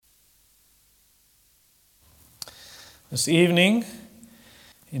This evening,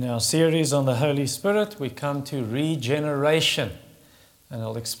 in our series on the Holy Spirit, we come to regeneration. And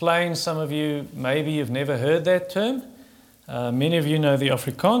I'll explain, some of you, maybe you've never heard that term. Many of you know the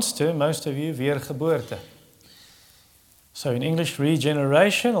Afrikaans term, most of you, weergeboorte. So in English,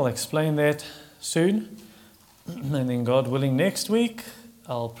 regeneration, I'll explain that soon. And then God willing, next week,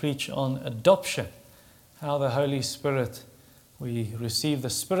 I'll preach on adoption. How the Holy Spirit, we receive the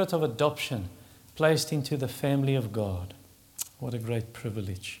spirit of adoption placed into the family of God. What a great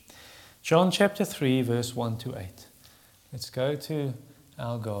privilege. John chapter 3, verse 1 to 8. Let's go to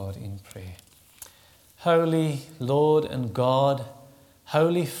our God in prayer. Holy Lord and God,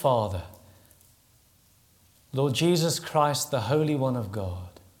 Holy Father, Lord Jesus Christ, the Holy One of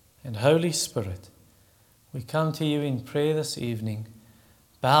God, and Holy Spirit, we come to you in prayer this evening,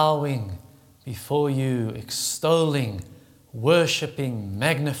 bowing before you, extolling, worshipping,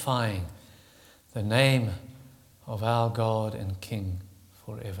 magnifying the name of our God and King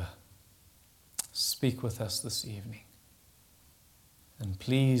forever. Speak with us this evening. And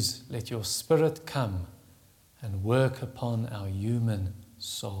please let your Spirit come and work upon our human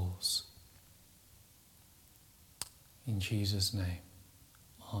souls. In Jesus' name,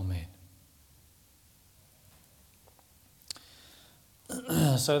 Amen.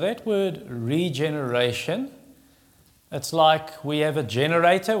 So that word regeneration, it's like we have a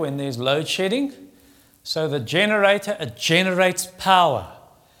generator when there's load shedding. So the generator, it generates power.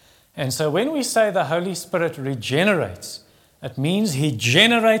 And so when we say the Holy Spirit regenerates, it means He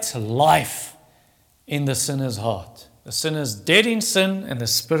generates life in the sinner's heart. The sinner's dead in sin and the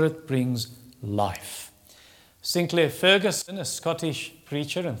Spirit brings life. Sinclair Ferguson, a Scottish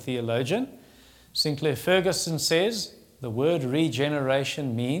preacher and theologian, Sinclair Ferguson says the word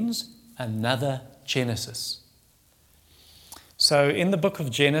regeneration means another Genesis. So in the book of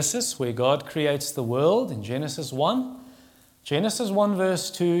Genesis, where God creates the world, in Genesis 1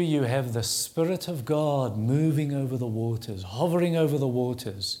 verse 2, you have the Spirit of God moving over the waters, hovering over the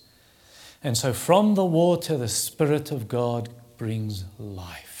waters. And so from the water, the Spirit of God brings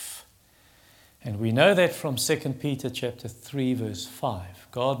life. And we know that from 2 Peter chapter 3, verse 5.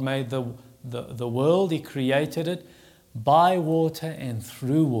 God made the world, He created it by water and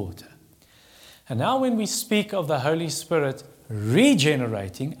through water. And now when we speak of the Holy Spirit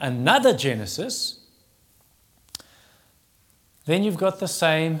regenerating, another Genesis, then you've got the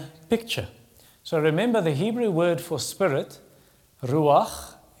same picture. So remember, the Hebrew word for spirit,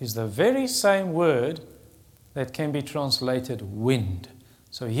 ruach, is the very same word that can be translated wind.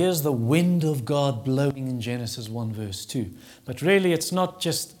 So here's the wind of God blowing in Genesis 1 verse 2. But really it's not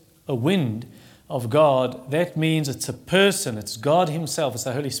just a wind of God. That means it's a person, it's God Himself, it's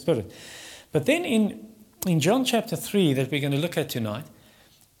the Holy Spirit. But then in John chapter 3 that we're going to look at tonight,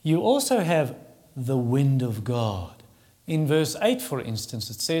 you also have the wind of God. In verse 8, for instance,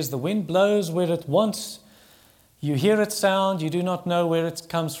 it says, the wind blows where it wants. You hear its sound, you do not know where it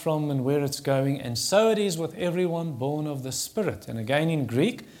comes from and where it's going. And so it is with everyone born of the Spirit. And again in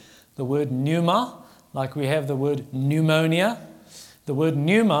Greek, the word pneuma, like we have the word pneumonia, the word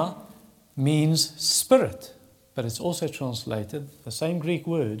pneuma means spirit. But it's also translated, the same Greek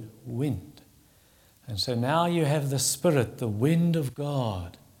word, wind. And so now you have the Spirit, the wind of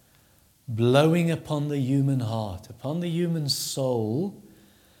God, blowing upon the human heart, upon the human soul.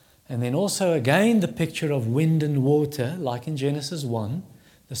 And then also again the picture of wind and water, like in Genesis 1,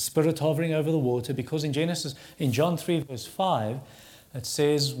 the Spirit hovering over the water, because in John 3 verse 5, it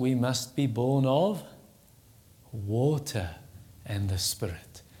says we must be born of water and the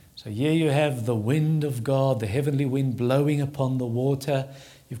Spirit. So here you have the wind of God, the heavenly wind blowing upon the water.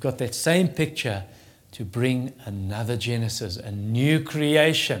 You've got that same picture to bring another Genesis, a new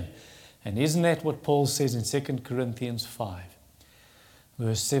creation. And isn't that what Paul says in 2 Corinthians 5,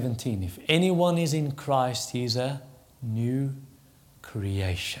 verse 17? If anyone is in Christ, he is a new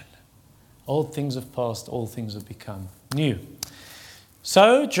creation. Old things have passed, all things have become new.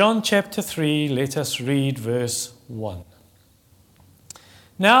 So, John chapter 3, let us read verse 1.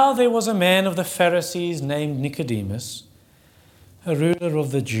 Now there was a man of the Pharisees named Nicodemus, a ruler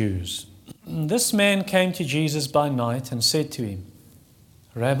of the Jews. This man came to Jesus by night and said to him,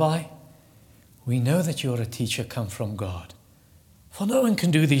 Rabbi, we know that you are a teacher come from God, for no one can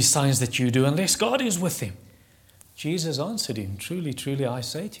do these signs that you do unless God is with him. Jesus answered him, Truly, truly, I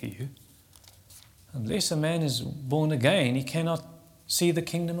say to you, unless a man is born again, he cannot see the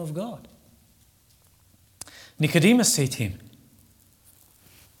kingdom of God. Nicodemus said to him,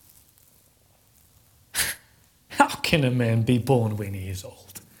 How can a man be born when he is old?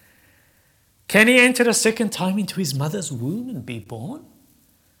 Can he enter a second time into his mother's womb and be born?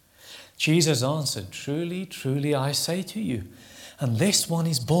 Jesus answered, "Truly, truly, I say to you, unless one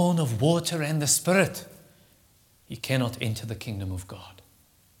is born of water and the Spirit, he cannot enter the kingdom of God.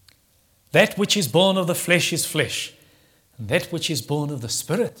 That which is born of the flesh is flesh, and that which is born of the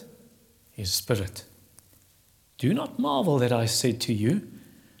Spirit is spirit. Do not marvel that I said to you,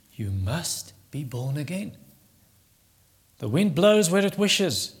 you must be born again. The wind blows where it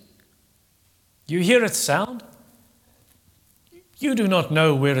wishes. You hear its sound. You do not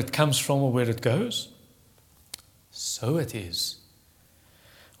know where it comes from or where it goes. So it is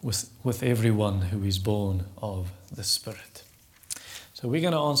with everyone who is born of the Spirit." So we're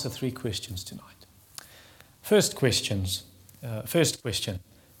going to answer 3 questions tonight. First question,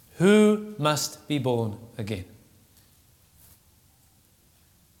 who must be born again?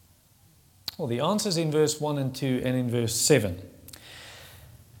 Well, the answer's in verse 1 and 2 and in verse 7.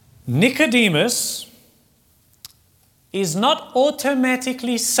 Nicodemus is not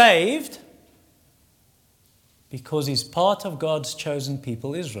automatically saved because he's part of God's chosen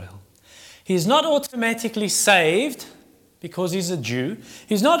people, Israel. He's not automatically saved because he's a Jew.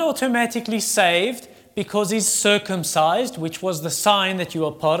 He's not automatically saved because he's circumcised, which was the sign that you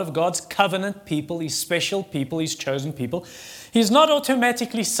are part of God's covenant people, his special people, his chosen people. He's not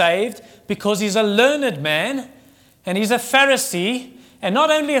automatically saved because he's a learned man and he's a Pharisee. And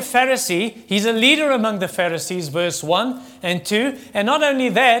not only a Pharisee, he's a leader among the Pharisees, verse 1 and 2. And not only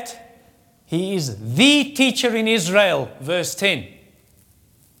that, he is the teacher in Israel, verse 10.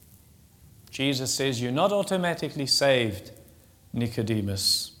 Jesus says, you're not automatically saved,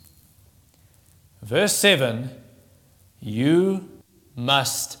 Nicodemus. Verse 7, you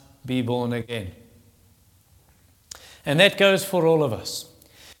must be born again. And that goes for all of us.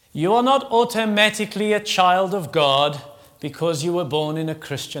 You are not automatically a child of God because you were born in a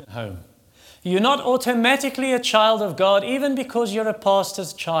Christian home. You're not automatically a child of God even because you're a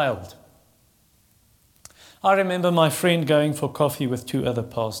pastor's child. I remember my friend going for coffee with 2 other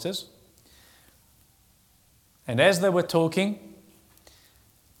pastors. And as they were talking,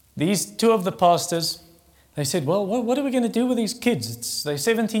 these 2 of the pastors, they said, well, what are we going to do with these kids? They're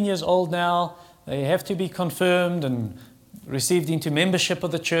 17 years old now. They have to be confirmed and received into membership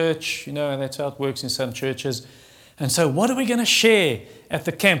of the church. You know, and that's how it works in some churches. And so what are we going to share at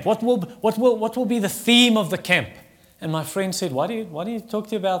the camp? What will be the theme of the camp? And my friend said, why do you talk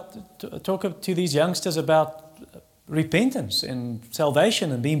to these youngsters about repentance and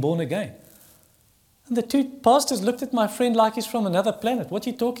salvation and being born again? And the 2 pastors looked at my friend like he's from another planet. What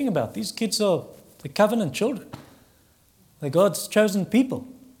are you talking about? These kids are the covenant children. They're God's chosen people.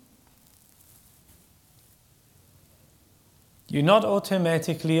 You're not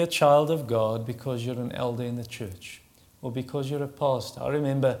automatically a child of God because you're an elder in the church or because you're a pastor. I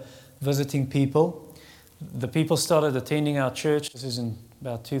remember visiting people. The people started attending our church. This is in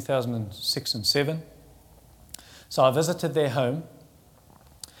about 2006 and 7. So I visited their home.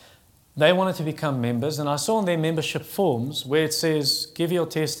 They wanted to become members, and I saw on their membership forms where it says, give your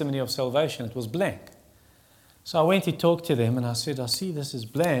testimony of salvation. It was blank. So I went to talk to them, and I said, I see this is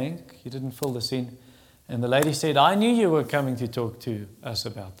blank. You didn't fill this in. And the lady said, I knew you were coming to talk to us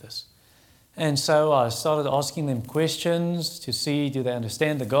about this. And so I started asking them questions to see, do they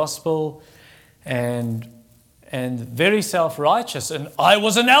understand the gospel? And very self-righteous. And I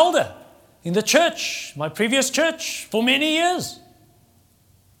was an elder in the church, my previous church, for many years.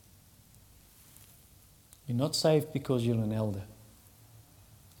 You're not saved because you're an elder.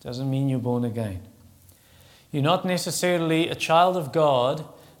 Doesn't mean you're born again. You're not necessarily a child of God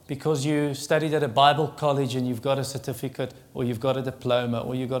because you studied at a Bible college and you've got a certificate or you've got a diploma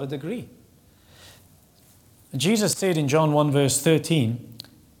or you've got a degree. Jesus said in John 1 verse 13,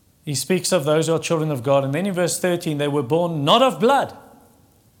 he speaks of those who are children of God. And then in verse 13, they were born not of blood.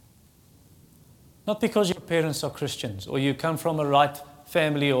 Not because your parents are Christians or you come from a right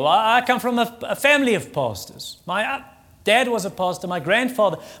family, or I come from a family of pastors. My dad was a pastor, my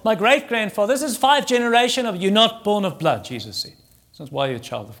grandfather, my great-grandfather. This is 5 generations of you're not born of blood, Jesus said. That's why you're a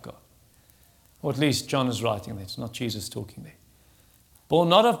child of God. Or at least John is writing that. It's not Jesus talking there. Born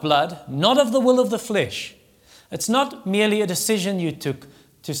not of blood, not of the will of the flesh. It's not merely a decision you took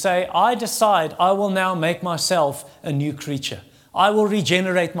to say, I decide I will now make myself a new creature. I will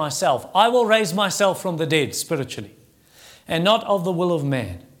regenerate myself. I will raise myself from the dead spiritually. And not of the will of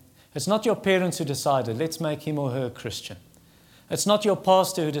man. It's not your parents who decided, let's make him or her a Christian. It's not your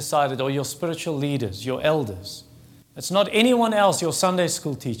pastor who decided, or your spiritual leaders, your elders. It's not anyone else, your Sunday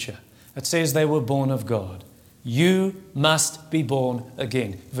school teacher. It says they were born of God. You must be born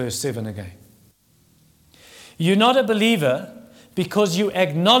again. Verse 7 again. You're not a believer because you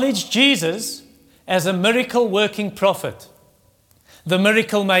acknowledge Jesus as a miracle-working prophet, the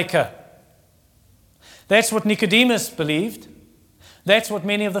miracle maker, That's what Nicodemus believed. That's what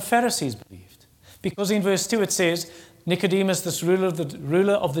many of the Pharisees believed. Because in verse 2 it says, Nicodemus, this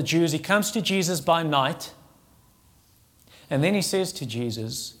ruler of the Jews, he comes to Jesus by night. And then he says to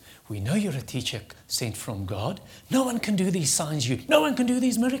Jesus, we know you're a teacher sent from God. No one can do these signs no one can do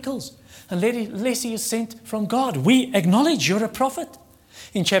these miracles unless he is sent from God. We acknowledge you're a prophet.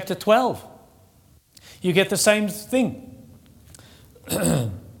 In chapter 12, you get the same thing.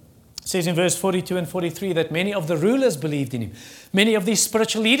 It says in verse 42 and 43 that many of the rulers believed in him. Many of these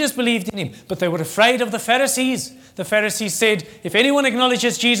spiritual leaders believed in him, but they were afraid of the Pharisees. The Pharisees said, if anyone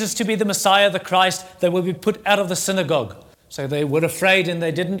acknowledges Jesus to be the Messiah, the Christ, they will be put out of the synagogue. So they were afraid and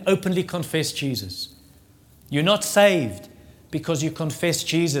they didn't openly confess Jesus. You're not saved because you confess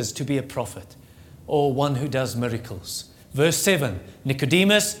Jesus to be a prophet or one who does miracles. Verse 7,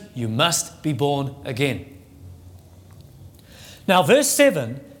 Nicodemus, you must be born again. Now, verse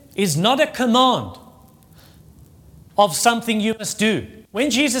 7 is not a command of something you must do. When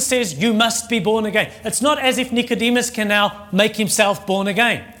Jesus says you must be born again, it's not as if Nicodemus can now make himself born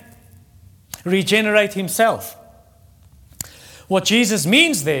again, regenerate himself. What Jesus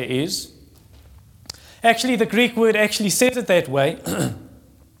means there is, actually the Greek word actually says it that way.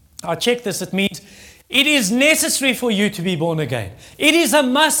 I checked this, it means it is necessary for you to be born again. It is a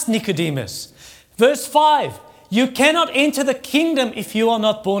must, Nicodemus. Verse 5, you cannot enter the kingdom if you are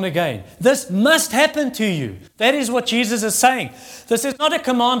not born again. This must happen to you. That is what Jesus is saying. This is not a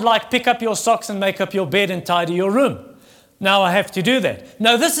command like pick up your socks and make up your bed and tidy your room. Now I have to do that.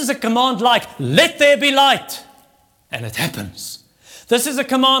 No, this is a command like let there be light. And it happens. This is a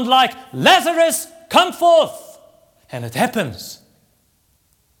command like Lazarus, come forth. And it happens.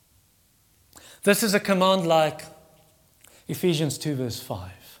 This is a command like Ephesians 2 verse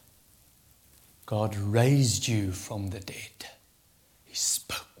 5. God raised you from the dead. He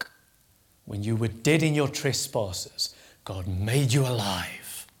spoke. When you were dead in your trespasses, God made you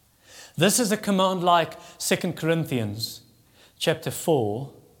alive. This is a command like 2 Corinthians chapter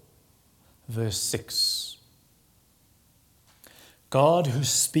 4, verse 6. God who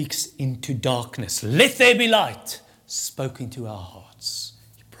speaks into darkness, let there be light, spoke into our hearts.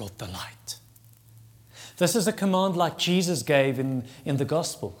 He brought the light. This is a command like Jesus gave in the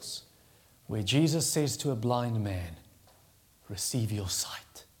Gospels, where Jesus says to a blind man, receive your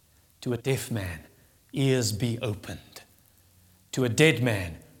sight. To a deaf man, ears be opened. To a dead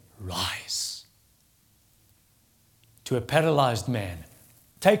man, rise. To a paralyzed man,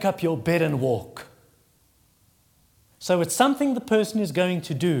 take up your bed and walk. So it's something the person is going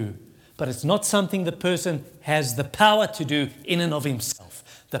to do, but it's not something the person has the power to do in and of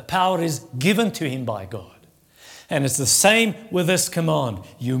himself. The power is given to him by God. And it's the same with this command.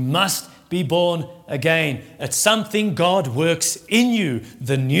 You must be born again. It's something God works in you,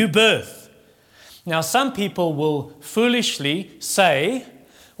 the new birth. Now, some people will foolishly say,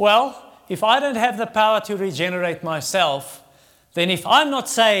 well, if I don't have the power to regenerate myself, then if I'm not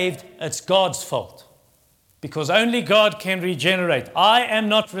saved, it's God's fault. Because only God can regenerate. I am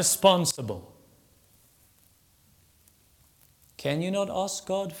not responsible. Can you not ask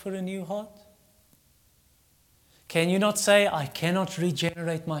God for a new heart? Can you not say, I cannot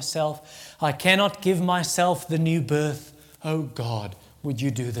regenerate myself. I cannot give myself the new birth. Oh God, would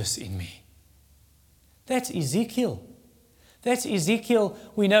you do this in me? That's Ezekiel. That's Ezekiel.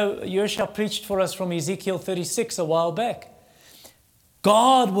 We know Yeshua preached for us from Ezekiel 36 a while back.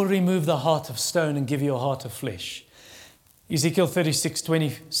 God will remove the heart of stone and give you a heart of flesh. Ezekiel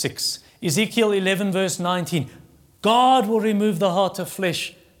 36:26. Ezekiel 11 verse 19. God will remove the heart of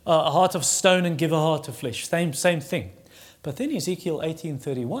flesh, a heart of stone and give a heart of flesh. Same thing. But then Ezekiel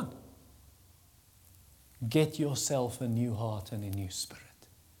 18:31. Get yourself a new heart and a new spirit.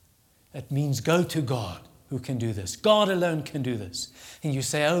 It means go to God who can do this. God alone can do this. And you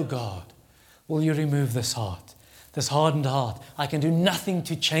say, oh God, will you remove this heart? This hardened heart. I can do nothing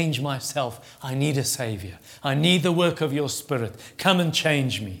to change myself. I need a Savior. I need the work of your Spirit. Come and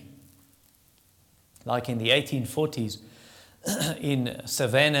change me. Like in the 1840s, in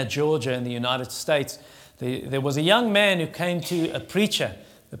Savannah, Georgia, in the United States, there was a young man who came to a preacher.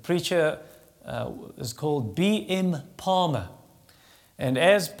 The preacher is called B.M. Palmer. And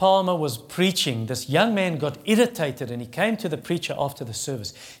as Palmer was preaching, this young man got irritated and he came to the preacher after the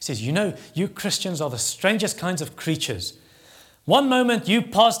service. He says, you know, you Christians are the strangest kinds of creatures. One moment you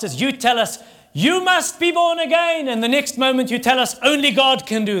pastors, you tell us, you must be born again. And the next moment you tell us, only God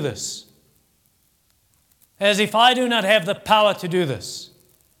can do this. As if I do not have the power to do this.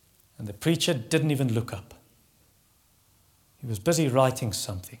 And the preacher didn't even look up. He was busy writing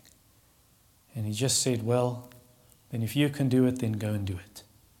something. And he just said, well, then if you can do it, then go and do it.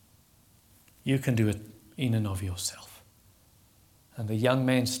 You can do it, in and of yourself. And the young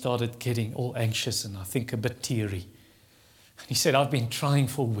man started getting all anxious and I think a bit teary. And he said, I've been trying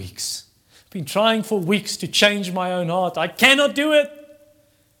for weeks. I've been trying for weeks to change my own heart. I cannot do it.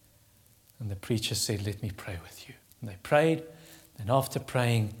 And the preacher said, let me pray with you. And they prayed. And after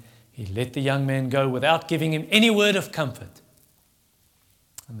praying, he let the young man go without giving him any word of comfort.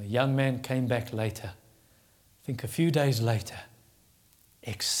 And the young man came back later, I think a few days later,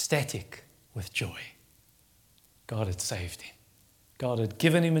 ecstatic with joy. God had saved him. God had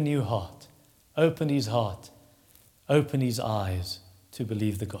given him a new heart, opened his heart, opened his eyes to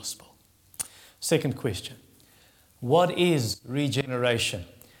believe the gospel. Second question, what is regeneration?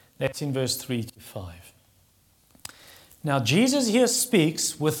 That's in verse 3 to 5. Now, Jesus here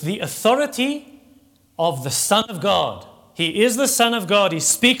speaks with the authority of the Son of God. He is the Son of God. He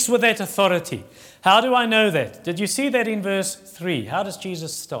speaks with that authority. How do I know that? Did you see that in verse 3? How does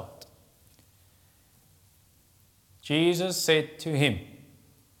Jesus start? Jesus said to him,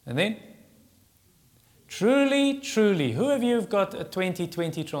 and then, truly, truly. Who of you have got a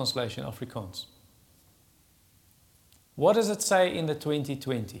 2020 translation, Afrikaans? What does it say in the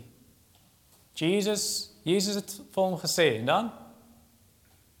 2020? Jesus het vir hom gesê, en dan?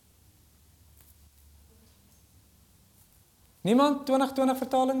 Niemand 2020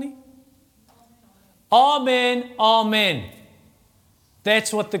 vertaling nie? Amen, amen.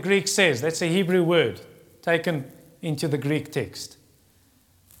 That's what the Greek says. That's a Hebrew word taken into the Greek text.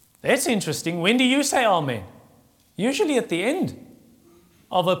 That's interesting. When do you say amen? Usually at the end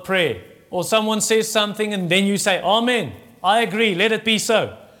of a prayer. Or someone says something and then you say, amen. I agree, let it be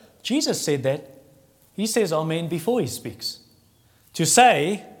so. Jesus said that. He says amen before he speaks. To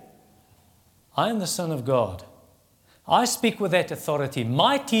say, I am the Son of God. I speak with that authority.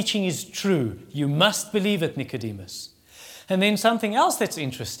 My teaching is true. You must believe it, Nicodemus. And then something else that's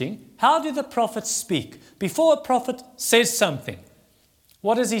interesting. How do the prophets speak? Before a prophet says something,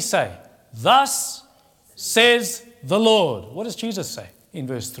 what does he say? Thus says the Lord. What does Jesus say in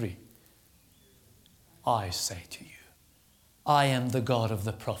verse 3? I say to you, I am the God of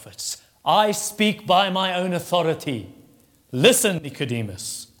the prophets. I speak by my own authority. Listen,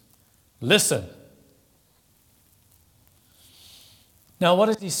 Nicodemus. Listen. Now, what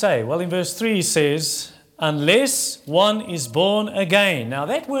does he say? Well, in verse 3 he says, unless one is born again. Now,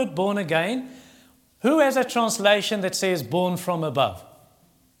 that word born again, who has a translation that says born from above?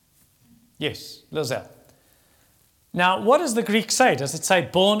 Yes, Lizelle. Now, what does the Greek say? Does it say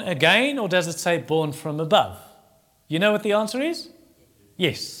born again or does it say born from above? You know what the answer is?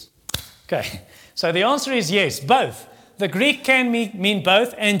 Yes. Okay, so the answer is yes, both. The Greek can mean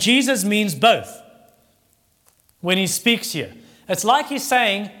both, and Jesus means both when he speaks here. It's like he's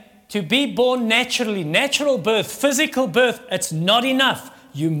saying to be born naturally, natural birth, physical birth, it's not enough.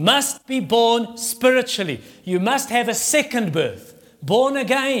 You must be born spiritually. You must have a second birth, born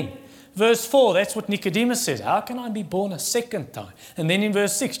again. Verse 4, that's what Nicodemus says. How can I be born a second time? And then in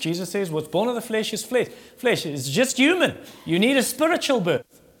verse 6, Jesus says, what's born of the flesh is flesh. Flesh is just human. You need a spiritual birth.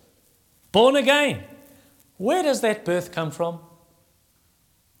 Born again. Where does that birth come from?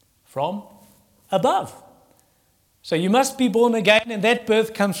 From above. So you must be born again, and that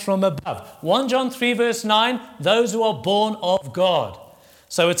birth comes from above. 1 John 3 verse 9, those who are born of God.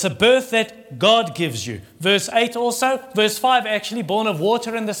 So it's a birth that God gives you. Verse 8 also, verse 5 actually, born of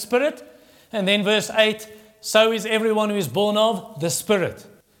water and the Spirit. And then verse 8, so is everyone who is born of the Spirit.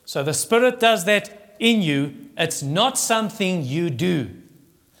 So the Spirit does that in you. It's not something you do.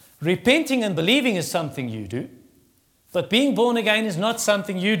 Repenting and believing is something you do. But being born again is not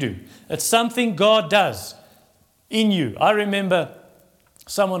something you do. It's something God does in you. I remember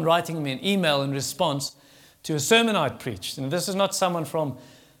someone writing me an email in response to a sermon I'd preached. And this is not someone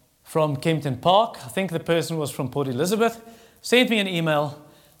from Kempton Park. I think the person was from Port Elizabeth. Sent me an email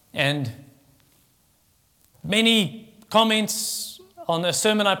and many comments on a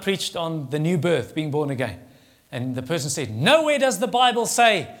sermon I preached on the new birth, being born again. And the person said, nowhere does the Bible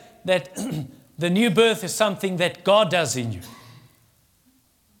say that the new birth is something that God does in you.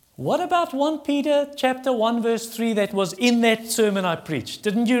 What about 1 Peter chapter 1 verse 3 that was in that sermon I preached?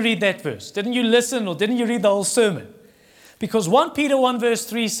 Didn't you read that verse? Didn't you listen or didn't you read the whole sermon? Because 1 Peter 1 verse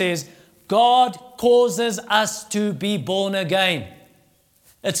 3 says, God causes us to be born again.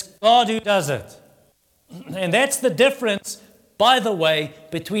 It's God who does it. And that's the difference, by the way,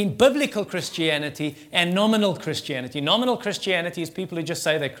 between biblical Christianity and nominal Christianity. Nominal Christianity is people who just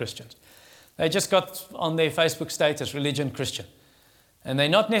say they're Christians. They just got on their Facebook status, religion Christian. And they're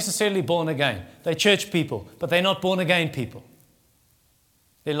not necessarily born again. They're church people, but they're not born again people.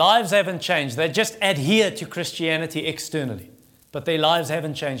 Their lives haven't changed. They just adhere to Christianity externally, but their lives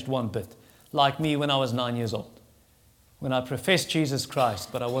haven't changed one bit. like me when I was 9 years old, when I professed Jesus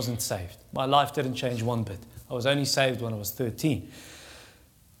Christ, but I wasn't saved. My life didn't change one bit. I was only saved when I was 13.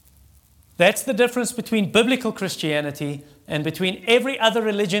 That's the difference between biblical Christianity and between every other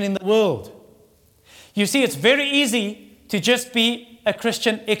religion in the world. You see, it's very easy to just be a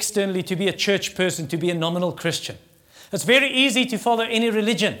Christian externally, to be a church person, to be a nominal Christian. It's very easy to follow any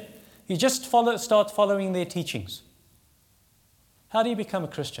religion. You just start following their teachings. How do you become a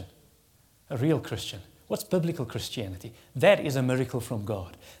Christian? A real Christian. What's biblical Christianity? That is a miracle from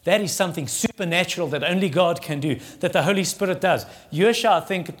God. That is something supernatural that only God can do, that the Holy Spirit does. Yeshua, I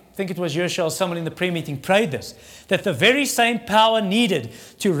think it was Yeshua, someone in the prayer meeting prayed this, that the very same power needed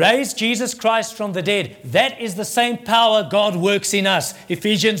to raise Jesus Christ from the dead, that is the same power God works in us.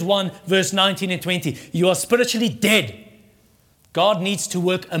 Ephesians 1, verse 19 and 20. You are spiritually dead. God needs to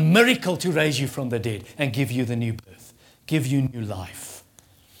work a miracle to raise you from the dead and give you the new birth, give you new life.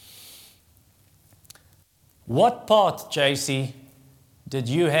 What part, JC, did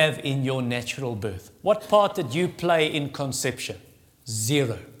you have in your natural birth? What part did you play in conception?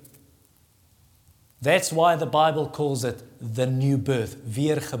 Zero. That's why the Bible calls it the new birth,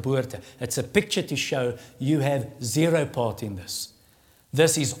 weergeboorte. It's a picture to show you have zero part in this.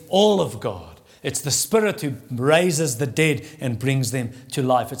 This is all of God. It's the Spirit who raises the dead and brings them to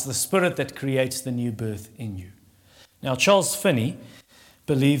life. It's the Spirit that creates the new birth in you. Now, Charles Finney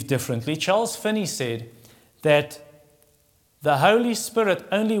believed differently. Charles Finney said that the Holy Spirit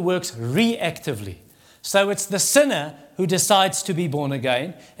only works reactively. So it's the sinner who decides to be born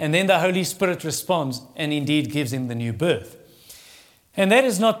again, and then the Holy Spirit responds and indeed gives him the new birth. And that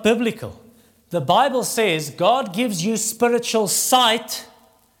is not biblical. The Bible says God gives you spiritual sight,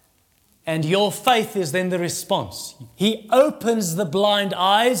 and your faith is then the response. He opens the blind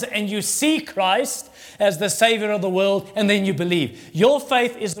eyes, and you see Christ as the Savior of the world, and then you believe. Your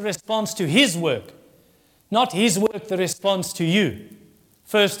faith is the response to His work. Not His work, the response to you,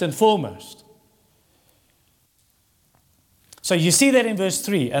 first and foremost. So you see that in verse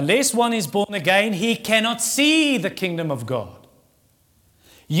 3. Unless one is born again, he cannot see the kingdom of God.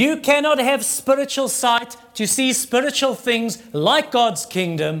 You cannot have spiritual sight to see spiritual things like God's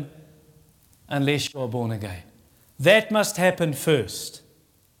kingdom unless you are born again. That must happen first.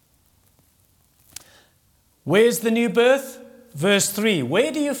 Where's the new birth? Verse 3.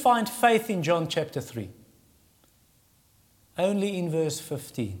 Where do you find faith in John chapter 3? Only in verse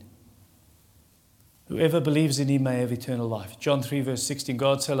 15. Whoever believes in Him may have eternal life. John 3 verse 16,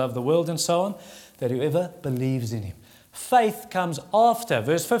 God so loved the world and so on, that whoever believes in Him. Faith comes after.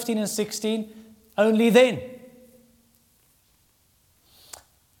 Verse 15 and 16, only then.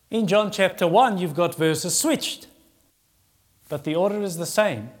 In John chapter 1, you've got verses switched. But the order is the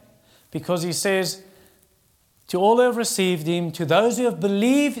same. Because He says, to all who have received Him, to those who have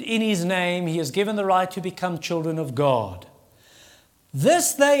believed in His name, He has given the right to become children of God.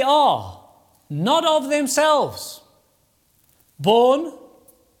 This they are, not of themselves, born,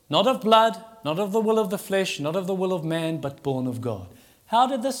 not of blood, not of the will of the flesh, not of the will of man, but born of God. How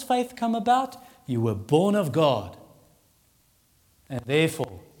did this faith come about? You were born of God. And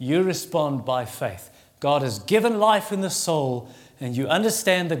therefore, you respond by faith. God has given life in the soul, and you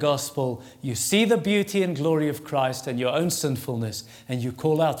understand the gospel. You see the beauty and glory of Christ and your own sinfulness, and you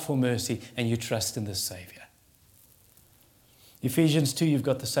call out for mercy, and you trust in the Savior. Ephesians 2, you've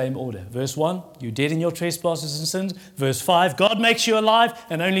got the same order. Verse 1, you're dead in your trespasses and sins. Verse 5, God makes you alive.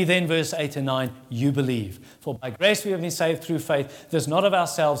 And only then, verse 8 and 9, you believe. For by grace we have been saved through faith. This not of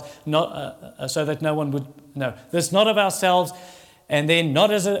ourselves, so that no one would know. This not of ourselves, and then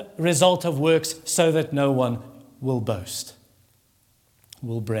not as a result of works, so that no one will boast,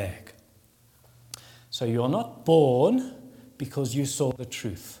 will brag. So you are not born because you saw the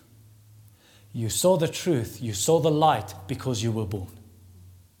truth. You saw the truth, you saw the light because you were born.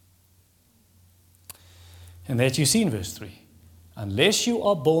 And that you see in verse 3. Unless you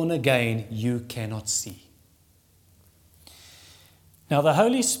are born again, you cannot see. Now the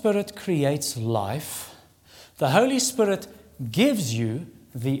Holy Spirit creates life. The Holy Spirit gives you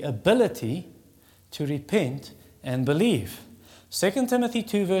the ability to repent and believe. 2 Timothy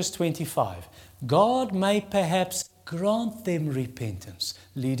 2 verse 25. God may perhaps grant them repentance,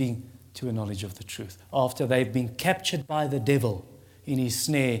 leading to a knowledge of the truth, after they've been captured by the devil in his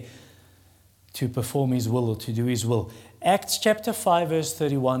snare to perform his will or to do his will. Acts chapter 5 verse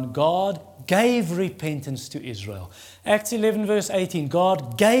 31, God gave repentance to Israel. Acts 11 verse 18,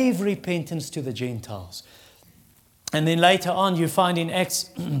 God gave repentance to the Gentiles. And then later on you find in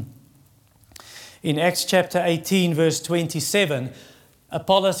Acts chapter 18 verse 27,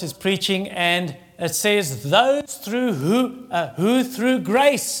 Apollos is preaching, and it says, those who through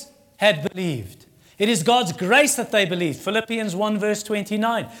grace had believed. It is God's grace that they believed. Philippians 1 verse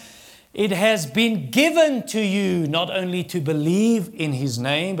 29. It has been given to you not only to believe in His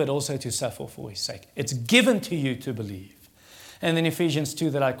name, but also to suffer for His sake. It's given to you to believe. And then Ephesians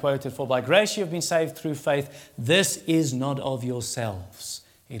 2 that I quoted, for by grace you have been saved through faith. This is not of yourselves.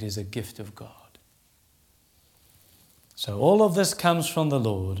 It is a gift of God. So all of this comes from the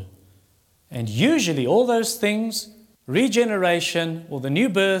Lord. And usually all those things, regeneration or the new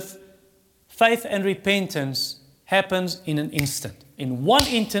birth, faith and repentance, happens in an instant. In one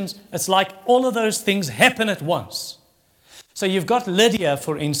instance, it's like all of those things happen at once. So you've got Lydia,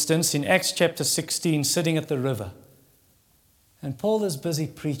 for instance, in Acts chapter 16, sitting at the river. And Paul is busy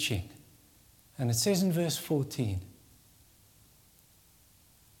preaching. And it says in verse 14,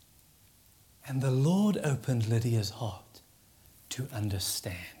 and the Lord opened Lydia's heart to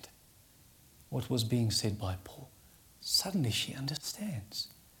understand what was being said by Paul. Suddenly she understands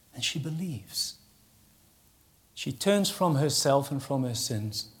and she believes. She turns from herself and from her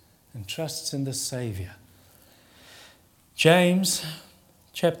sins and trusts in the Savior. James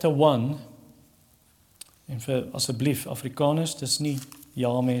chapter 1. En vir asseblief Afrikaners, dis nie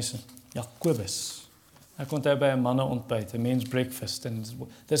ja mense, Jacobus. Ek onthou by 'n manne ontbyt, 'n men's breakfast, and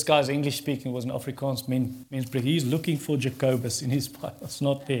this guy's English speaking was an Afrikaans men's breakfast. He's looking for Jacobus in his Bible. It's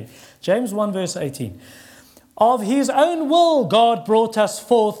not there. James 1 verse 18. Of His own will God brought us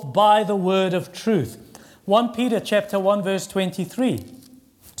forth by the word of truth. 1 Peter chapter 1 verse 23.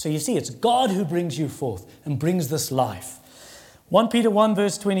 So you see, it's God who brings you forth and brings this life. 1 Peter 1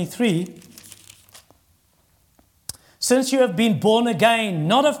 verse 23. Since you have been born again,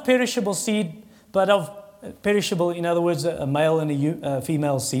 not of perishable seed, but of perishable, in other words, a male and a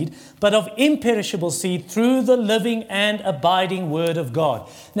female seed, but of imperishable seed through the living and abiding Word of God.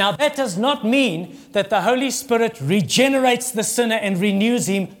 Now, that does not mean that the Holy Spirit regenerates the sinner and renews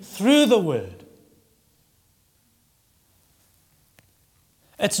him through the Word.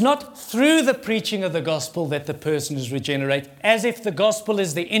 It's not through the preaching of the gospel that the person is regenerated, as if the gospel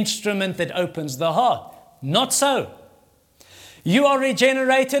is the instrument that opens the heart. Not so. You are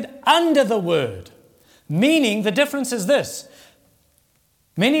regenerated under the Word. Meaning, the difference is this.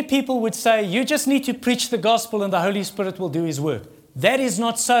 Many people would say, you just need to preach the gospel and the Holy Spirit will do His work. That is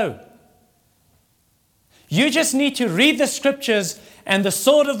not so. You just need to read the scriptures and the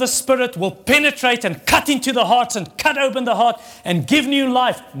sword of the Spirit will penetrate and cut into the hearts and cut open the heart and give new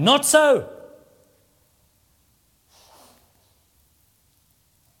life. Not so.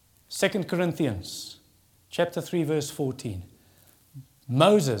 2 Corinthians chapter 3 verse 14.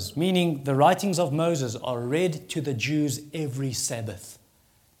 Moses, meaning the writings of Moses, are read to the Jews every Sabbath,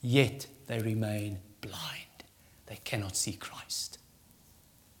 yet they remain blind. They cannot see Christ.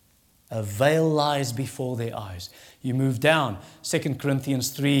 A veil lies before their eyes. You move down, 2 Corinthians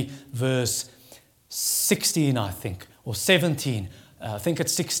 3 verse 16, I think, or 17, I think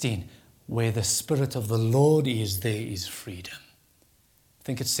it's 16, where the Spirit of the Lord is, there is freedom. I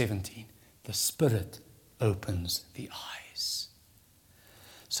think it's 17. The Spirit opens the eyes.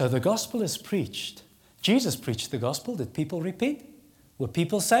 So the gospel is preached. Jesus preached the gospel. Did people repent? Were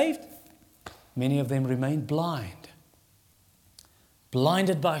people saved? Many of them remained blind.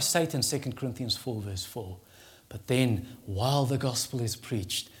 Blinded by Satan, 2 Corinthians 4 verse 4. But then, while the gospel is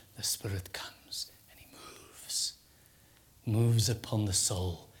preached, the Spirit comes and He moves upon the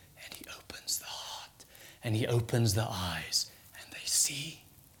soul, and He opens the heart, and He opens the eyes, and they see.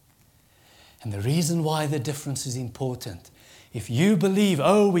 And the reason why the difference is important, if you believe,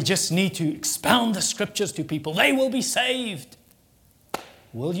 we just need to expound the scriptures to people, they will be saved.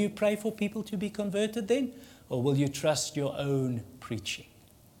 Will you pray for people to be converted then? Or will you trust your own preaching?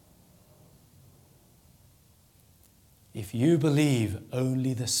 If you believe,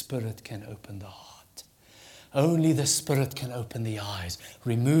 only the Spirit can open the heart. Only the Spirit can open the eyes.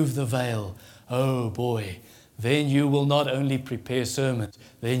 Remove the veil. Oh boy, then you will not only prepare sermons,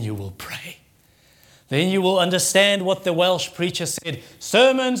 then you will pray. Then you will understand what the Welsh preacher said.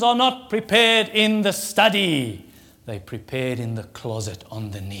 Sermons are not prepared in the study. They're prepared in the closet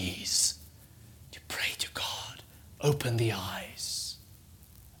on the knees. To pray to God. Open the eyes.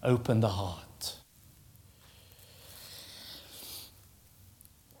 Open the heart.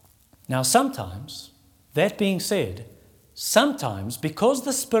 Now sometimes, that being said, sometimes because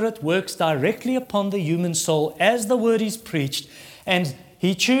the Spirit works directly upon the human soul as the word is preached, and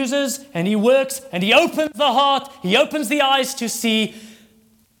He chooses and He works and He opens the heart, He opens the eyes to see.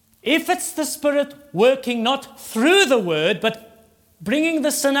 If it's the Spirit working not through the Word, but bringing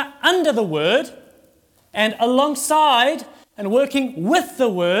the sinner under the Word and alongside and working with the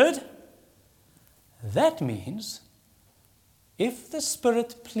Word, that means if the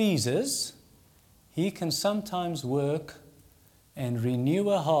Spirit pleases, He can sometimes work and renew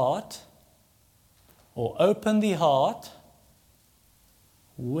a heart or open the heart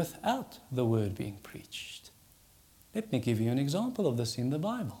without the word being preached. Let me give you an example of this in the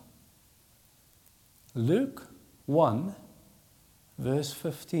Bible. Luke 1, verse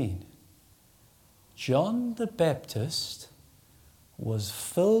 15. John the Baptist was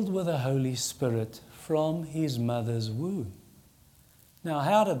filled with the Holy Spirit from his mother's womb. Now,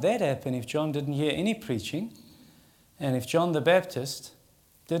 how did that happen if John didn't hear any preaching and if John the Baptist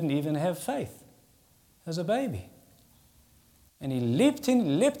didn't even have faith as a baby? And he leapt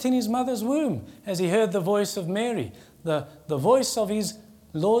in his mother's womb as he heard the voice of Mary, the voice of his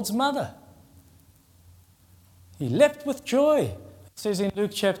Lord's mother. He leapt with joy. It says in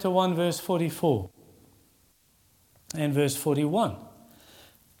Luke chapter 1, verse 44 and verse 41.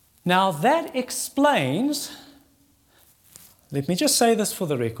 Now that explains, let me just say this for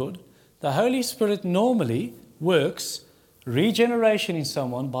the record, the Holy Spirit normally works regeneration in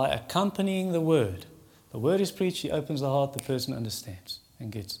someone by accompanying the word. The word is preached, he opens the heart, the person understands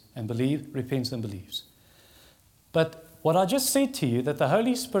and gets and repents and believes. But what I just said to you, that the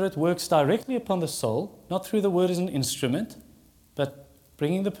Holy Spirit works directly upon the soul, not through the word as an instrument, but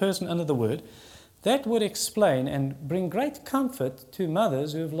bringing the person under the word, that would explain and bring great comfort to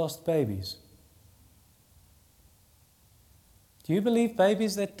mothers who have lost babies. Do you believe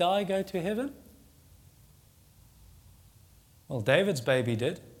babies that die go to heaven? Well, David's baby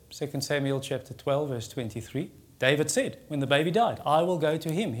did. 2 Samuel chapter 12, verse 23. David said, when the baby died, I will go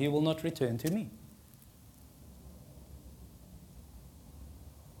to him, he will not return to me.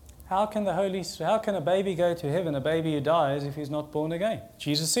 How can a baby go to heaven, a baby who dies, if he's not born again?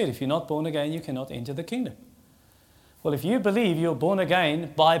 Jesus said, if you're not born again, you cannot enter the kingdom. Well, if you believe you're born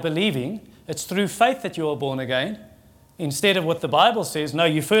again by believing, it's through faith that you are born again, instead of what the Bible says, no,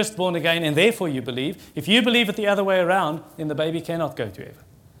 you're first born again and therefore you believe. If you believe it the other way around, then the baby cannot go to heaven,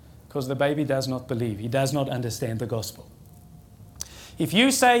 because the baby does not believe. He does not understand the gospel. If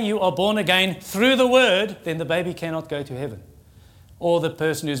you say you are born again through the word, then the baby cannot go to heaven. Or the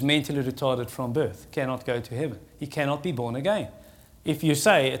person who's mentally retarded from birth cannot go to heaven. He cannot be born again. If you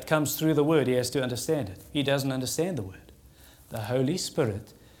say it comes through the word, he has to understand it. He doesn't understand the word. The Holy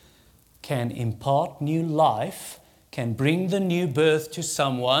Spirit can impart new life, can bring the new birth to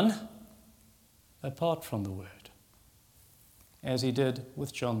someone apart from the word, as he did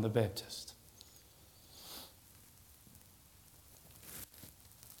with John the Baptist.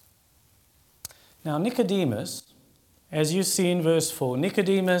 Now, Nicodemus, as you see in verse 4,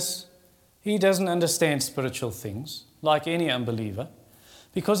 Nicodemus, he doesn't understand spiritual things like any unbeliever,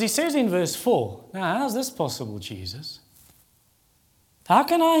 because he says in verse 4, now how's this possible, Jesus? How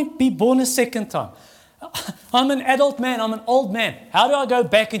can I be born a second time? I'm an adult man, I'm an old man. How do I go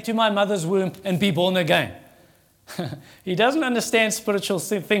back into my mother's womb and be born again? He doesn't understand spiritual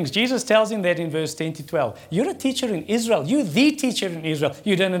things. Jesus tells him that in verse 10 to 12. You're a teacher in Israel. You're the teacher in Israel.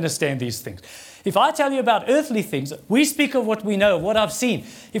 You don't understand these things. If I tell you about earthly things, we speak of what we know, of what I've seen.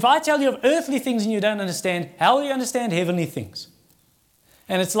 If I tell you of earthly things and you don't understand, how will you understand heavenly things?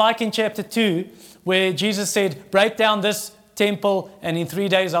 And it's like in chapter 2, where Jesus said, break down this temple and in 3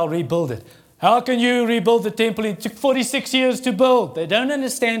 days I'll rebuild it. How can you rebuild the temple? It took 46 years to build. They don't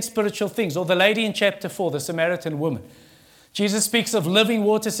understand spiritual things. Or the lady in chapter 4, the Samaritan woman. Jesus speaks of living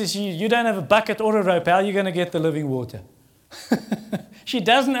water, says, you don't have a bucket or a rope. How are you going to get the living water? She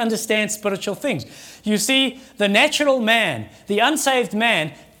doesn't understand spiritual things. You see, the natural man, the unsaved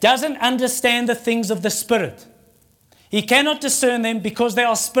man, doesn't understand the things of the Spirit. He cannot discern them because they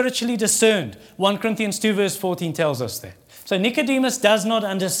are spiritually discerned. 1 Corinthians 2 verse 14 tells us that. So Nicodemus does not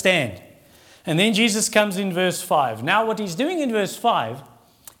understand. And then Jesus comes in verse 5. Now what he's doing in verse 5,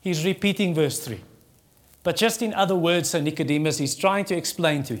 he's repeating verse 3. But just in other words, so Nicodemus, he's trying to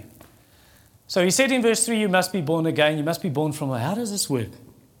explain to him. So he said in verse 3, you must be born again. You must be born from her. How does this work?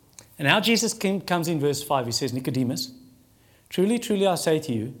 And now Jesus comes in verse 5. He says, Nicodemus, truly, truly I say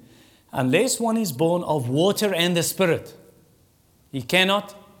to you, unless one is born of water and the Spirit, he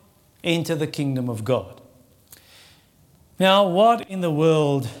cannot enter the kingdom of God. Now, what in the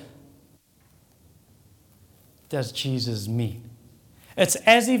world does Jesus mean? It's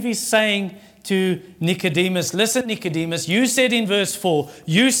as if he's saying to Nicodemus, listen, Nicodemus, you said in verse 4,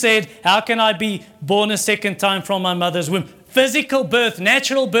 you said, how can I be born a second time from my mother's womb? Physical birth,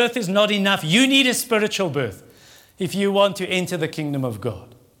 natural birth is not enough. You need a spiritual birth if you want to enter the kingdom of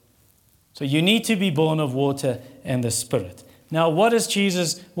God. So you need to be born of water and the Spirit. Now, what is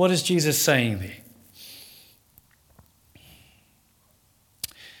Jesus saying there?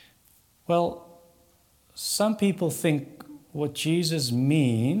 Well, some people think what Jesus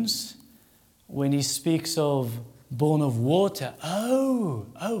means when he speaks of born of water.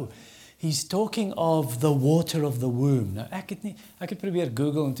 Oh, he's talking of the water of the womb. Nou, ek het probeer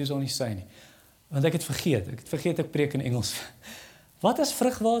Google en toe is al nie sy nie. Want ek het vergeet ek preek in Engels. Wat is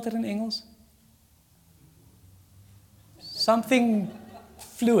vrugwater in Engels? Something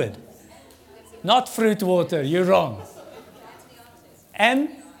fluid. Not fruit water, you're wrong.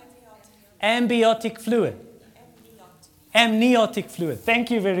 Amniotic fluid. Amniotic fluid. Thank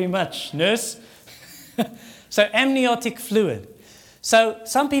you very much, nurse. So amniotic fluid. So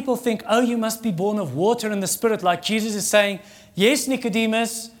some people think, oh, you must be born of water and the Spirit, like Jesus is saying, yes,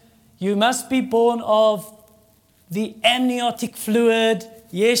 Nicodemus, you must be born of the amniotic fluid.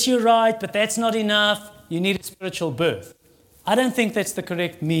 Yes, you're right, but that's not enough. You need a spiritual birth. I don't think that's the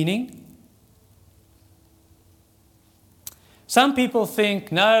correct meaning. Some people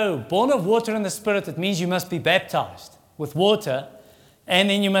think, no, born of water and the Spirit, it means you must be baptized with water, and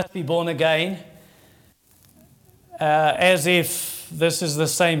then you must be born again, as if this is the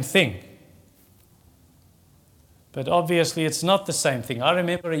same thing. But obviously it's not the same thing. I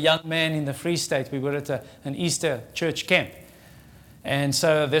remember a young man in the Free State. We were at an Easter church camp. And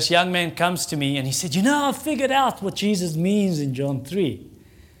so this young man comes to me and he said, I've figured out what Jesus means in John 3.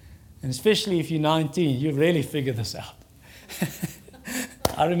 And especially if you're 19, you really figure this out.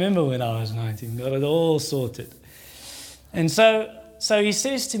 I remember when I was 19, got it all sorted. And so he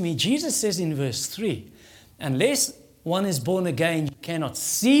says to me, Jesus says in verse 3, unless one is born again, you cannot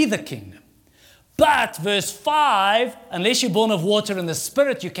see the kingdom. But verse 5, unless you're born of water and the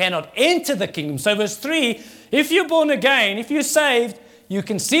Spirit, you cannot enter the kingdom. So verse 3, if you're born again, if you're saved, you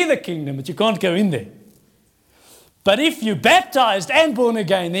can see the kingdom, but you can't go in there. But if you're baptized and born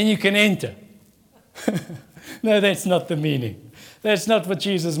again, then you can enter. No, that's not the meaning. That's not what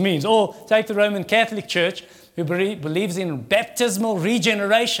Jesus means. Or take the Roman Catholic Church, who believes in baptismal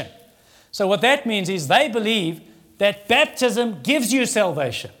regeneration. So what that means is they believe that baptism gives you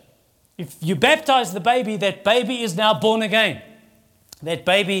salvation. If you baptize the baby, that baby is now born again. That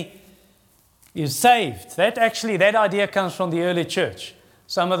baby is saved. That idea comes from the early church.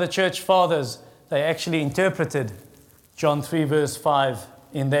 Some of the church fathers, they actually interpreted John 3 verse 5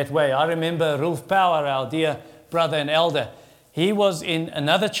 in that way. I remember Rolf Power, our dear brother and elder. He was in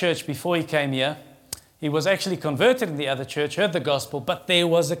another church before he came here. He was actually converted in the other church, heard the gospel, but there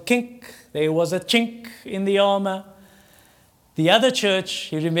was a kink, there was a chink in the armor. The other church,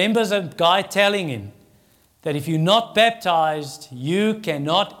 he remembers a guy telling him that if you're not baptized, you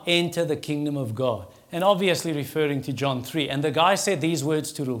cannot enter the kingdom of God. And obviously referring to John 3. And the guy said these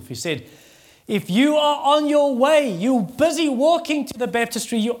words to Rolf. He said, if you are on your way, you're busy walking to the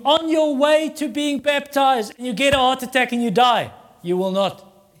baptistry, you're on your way to being baptized, and you get a heart attack and you die, you will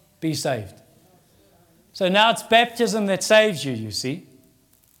not be saved. So now it's baptism that saves you, you see.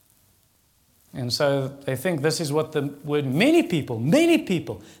 And so they think this is what the word, many people,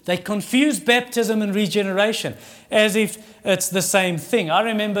 they confuse baptism and regeneration as if it's the same thing. I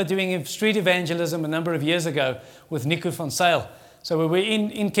remember doing street evangelism a number of years ago with Nico van Sail. So we were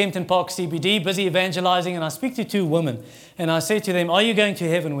in Kempton Park CBD, busy evangelizing, and I speak to two women, and I said to them, are you going to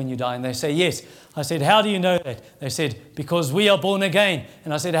heaven when you die? And they say, yes. I said, how do you know that? They said, because we are born again.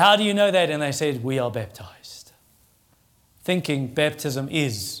 And I said, how do you know that? And they said, we are baptized. Thinking baptism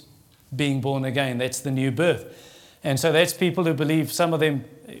is being born again. That's the new birth. And so that's people who believe, some of them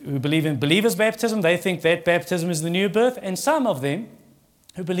who believe in believers' baptism, they think that baptism is the new birth. And some of them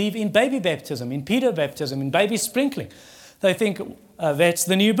who believe in baby baptism, in pedo baptism, in baby sprinkling, they think that's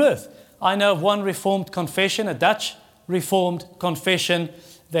the new birth. I know of one Reformed confession, a Dutch Reformed confession,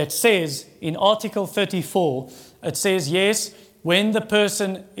 that says in Article 34, it says, yes, when the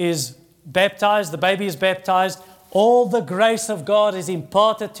person is baptized, the baby is baptized, all the grace of God is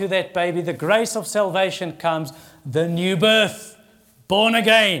imparted to that baby. The grace of salvation comes, the new birth, born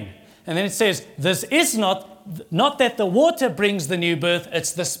again. And then it says, this is not that the water brings the new birth,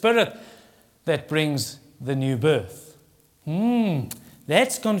 it's the Spirit that brings the new birth.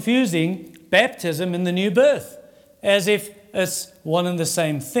 That's confusing baptism and the new birth, as if it's one and the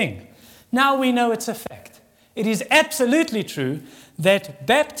same thing. Now we know it's a fact. It is absolutely true that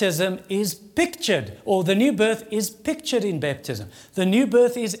baptism is pictured, or the new birth is pictured in baptism. The new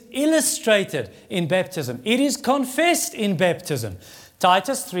birth is illustrated in baptism. It is confessed in baptism.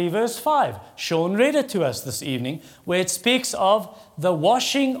 Titus 3 verse 5. Sean read it to us this evening, where it speaks of the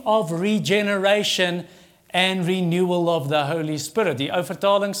washing of regeneration and renewal of the Holy Spirit. Die ou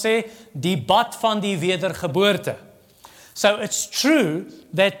vertaling sê, die bad van die wedergeboorte. So it's true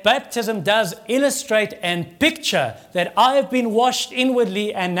that baptism does illustrate and picture that I have been washed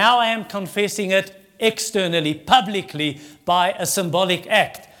inwardly and now I am confessing it externally, publicly, by a symbolic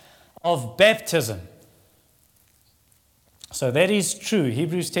act of baptism. So that is true.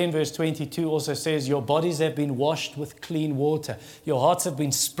 Hebrews 10 verse 22 also says, your bodies have been washed with clean water. Your hearts have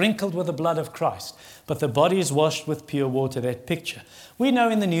been sprinkled with the blood of Christ, but the body is washed with pure water. That picture. We know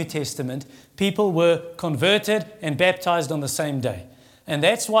in the New Testament, people were converted and baptized on the same day. And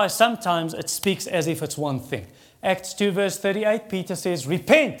that's why sometimes it speaks as if it's one thing. Acts 2 verse 38, Peter says,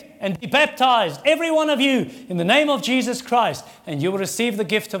 repent and be baptized, every one of you, in the name of Jesus Christ, and you will receive the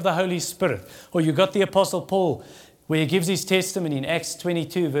gift of the Holy Spirit. Or you got the Apostle Paul, where he gives his testimony in Acts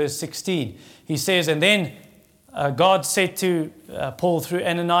 22 verse 16. He says, and then God said to Paul through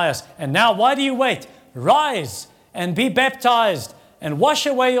Ananias, and now why do you wait? Rise and be baptized and wash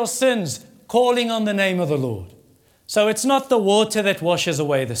away your sins, calling on the name of the Lord. So it's not the water that washes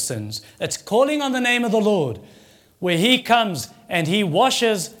away the sins. It's calling on the name of the Lord, where he comes and he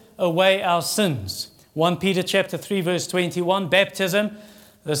washes away our sins. 1 Peter chapter 3 verse 21, baptism.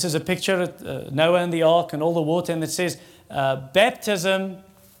 This is a picture of Noah and the ark and all the water, and it says, baptism,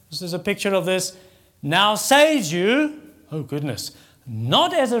 this is a picture of this, now saves you, oh goodness,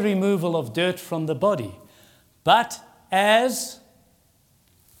 not as a removal of dirt from the body, but as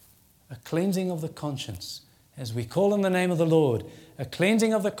a cleansing of the conscience. As we call on the name of the Lord, a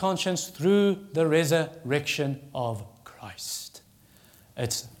cleansing of the conscience through the resurrection of Christ.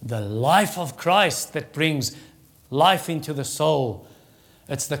 It's the life of Christ that brings life into the soul.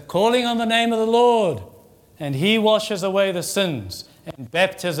 It's the calling on the name of the Lord, and he washes away the sins. And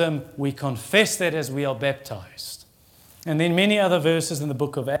baptism, we confess that as we are baptized. And then many other verses in the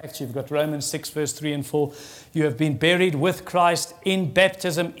book of Acts. You've got Romans 6 verse 3 and 4. You have been buried with Christ in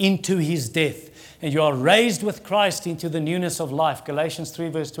baptism into his death, and you are raised with Christ into the newness of life. Galatians 3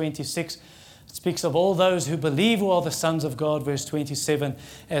 verse 26 speaks of all those who believe who are the sons of God. Verse 27,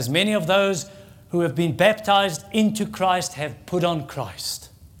 as many of those who have been baptized into Christ have put on Christ.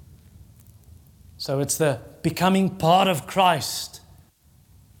 So it's the becoming part of Christ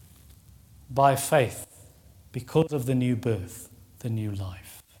by faith because of the new birth, the new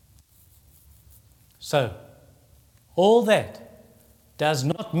life. So all that does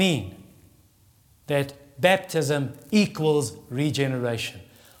not mean that baptism equals regeneration,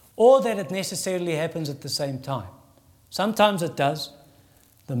 or that it necessarily happens at the same time. Sometimes it does.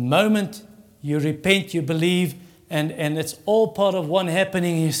 The moment you repent, you believe, and it's all part of one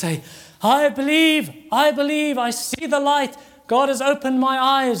happening. You say, I believe, I see the light. God has opened my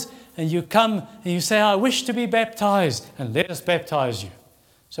eyes. And you come and you say, I wish to be baptized, and let us baptize you.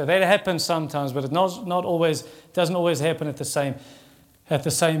 So that happens sometimes, but it doesn't always happen at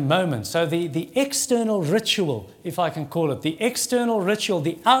the same moment. So the external ritual, if I can call it, the external ritual,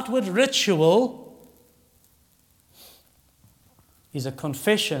 the outward ritual, is a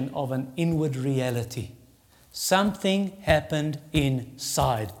confession of an inward reality. Something happened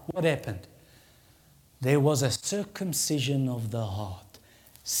inside. What happened? There was a circumcision of the heart.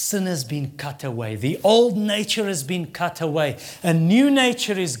 Sin has been cut away. The old nature has been cut away. A new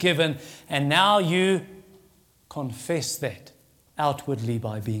nature is given, and now you confess that outwardly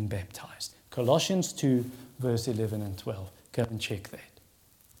by being baptized. Colossians 2, verse 11 and 12. Go and check that.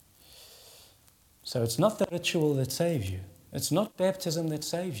 So it's not the ritual that saves you. It's not baptism that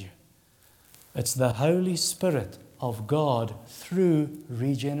saves you. It's the Holy Spirit of God through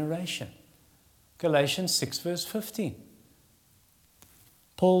regeneration. Galatians 6, verse 15.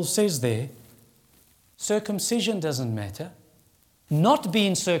 Paul says there, circumcision doesn't matter. Not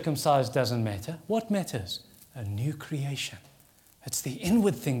being circumcised doesn't matter. What matters? A new creation. It's the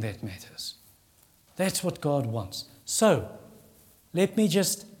inward thing that matters. That's what God wants. So, let me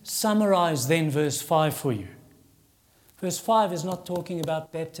just summarize then verse 5 for you. Verse 5 is not talking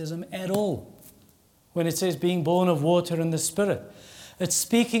about baptism at all. When it says being born of water and the Spirit, it's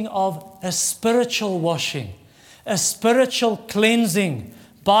speaking of a spiritual washing, a spiritual cleansing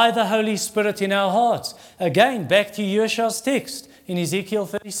by the Holy Spirit in our hearts. Again, back to Yeshua's text in Ezekiel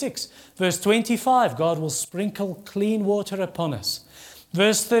 36. Verse 25, God will sprinkle clean water upon us.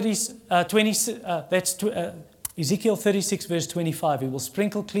 Verse 26, Ezekiel 36, verse 25, He will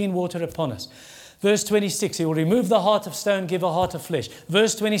sprinkle clean water upon us. Verse 26, He will remove the heart of stone, give a heart of flesh.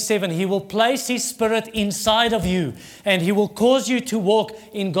 Verse 27, He will place His Spirit inside of you, and He will cause you to walk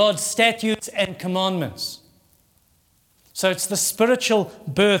in God's statutes and commandments. So it's the spiritual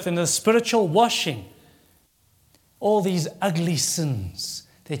birth and the spiritual washing. All these ugly sins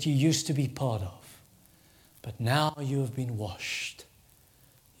that you used to be part of. But now you have been washed.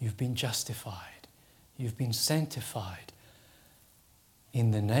 You've been justified. You've been sanctified.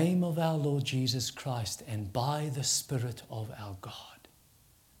 In the name of our Lord Jesus Christ and by the Spirit of our God.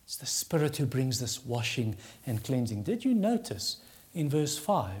 It's the Spirit who brings this washing and cleansing. Did you notice in verse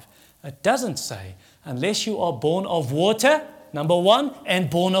 5, it doesn't say, unless you are born of water, number 1, and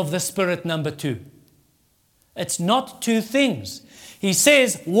born of the Spirit, number 2. It's not two things. He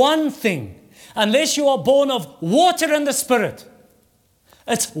says one thing. Unless you are born of water and the Spirit.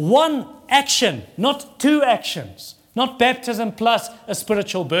 It's one action, not two actions. Not baptism plus a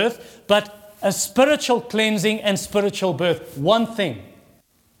spiritual birth, but a spiritual cleansing and spiritual birth. One thing.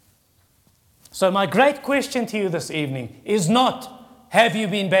 So my great question to you this evening is not, have you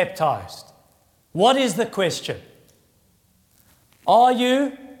been baptized? What is the question? Are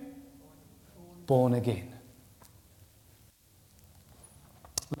you born again?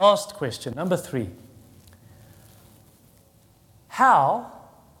 Last question, number 3. How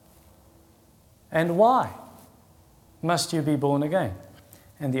and why must you be born again?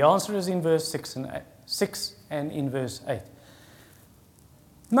 And the answer is in verse 6 and in verse 8.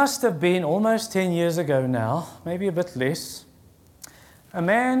 Must have been almost 10 years ago now, maybe a bit less. A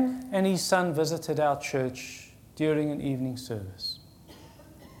man and his son visited our church during an evening service.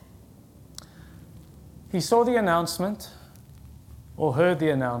 He saw the announcement, or heard the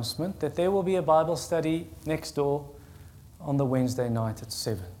announcement, that there will be a Bible study next door on the Wednesday night at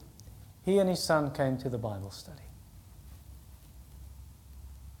 7. He and his son came to the Bible study.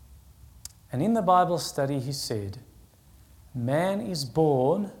 And in the Bible study he said, man is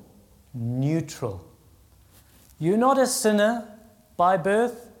born neutral. You're not a sinner by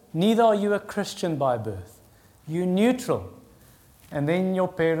birth, neither are you a Christian by birth. You're neutral. And then your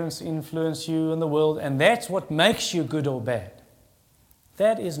parents influence you in the world, and that's what makes you good or bad.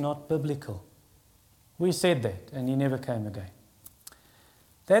 That is not biblical. We said that, and he never came again.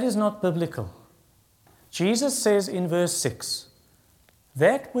 That is not biblical. Jesus says in verse 6,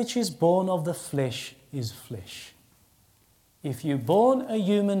 that which is born of the flesh is flesh. If you're born a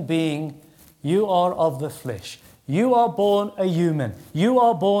human being, you are of the flesh. You are born a human. You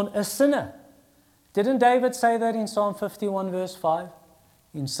are born a sinner. Didn't David say that in Psalm 51 verse 5?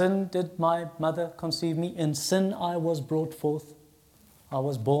 In sin did my mother conceive me. In sin I was brought forth. I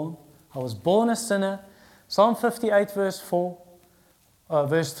was born a sinner. Psalm 58 verse 4,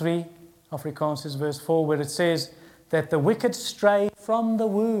 verse 3, Afrikaans is verse 4, where it says that the wicked stray from the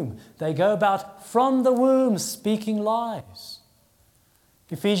womb. They go about from the womb speaking lies.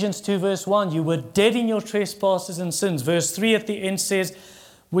 Ephesians 2 verse 1, you were dead in your trespasses and sins. Verse 3 at the end says,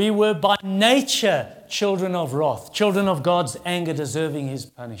 we were by nature children of wrath, children of God's anger, deserving His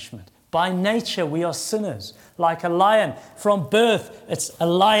punishment. By nature, we are sinners, like a lion. From birth, it's a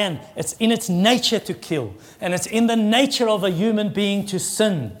lion. It's in its nature to kill. And it's in the nature of a human being to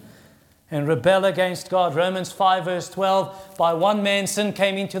sin and rebel against God. Romans 5 verse 12, by one man sin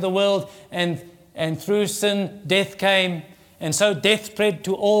came into the world, and through sin death came. And so death spread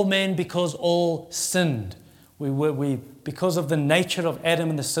to all men because all sinned. Because of the nature of Adam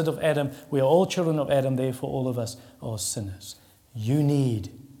and the sin of Adam, we are all children of Adam, therefore all of us are sinners. You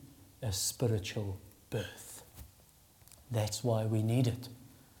need a spiritual birth. That's why we need it.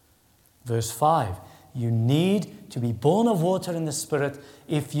 Verse 5, you need to be born of water and the Spirit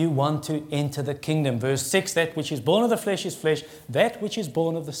if you want to enter the kingdom. Verse 6, that which is born of the flesh is flesh, that which is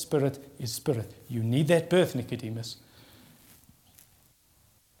born of the Spirit is spirit. You need that birth, Nicodemus.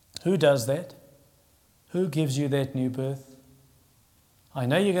 Who does that? Who gives you that new birth? I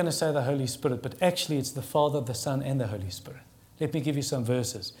know you're going to say the Holy Spirit, but actually it's the Father, the Son, and the Holy Spirit. Let me give you some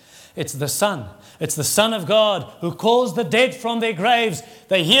verses. It's the Son. It's the Son of God who calls the dead from their graves.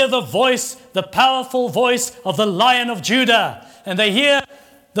 They hear the voice, the powerful voice of the Lion of Judah. And they hear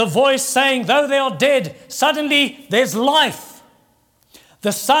the voice saying, though they are dead, suddenly there's life.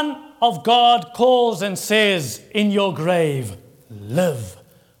 The Son of God calls and says, in your grave, live,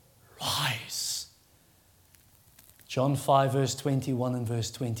 rise. John 5 verse 21 and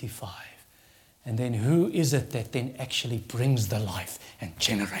verse 25. And then who is it that then actually brings the life and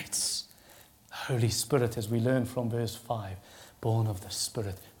generates? The Holy Spirit, as we learn from verse 5, born of the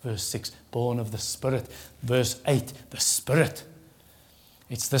Spirit. Verse 6, born of the Spirit. Verse 8, the Spirit.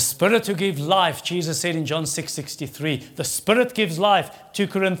 It's the Spirit who gives life. Jesus said in John 6:63, the Spirit gives life. 2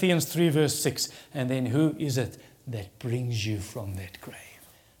 Corinthians 3 verse 6. And then who is it that brings you from that grave?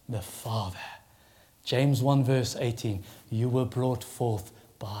 The Father. James 1 verse 18, you were brought forth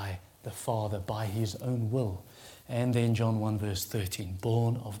by the Father, by His own will. And then John 1 verse 13,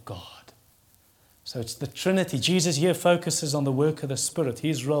 born of God. So it's the Trinity. Jesus here focuses on the work of the Spirit,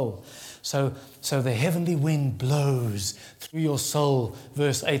 His role. So the heavenly wind blows through your soul.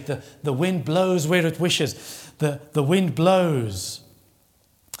 Verse 8, the wind blows where it wishes. The wind blows.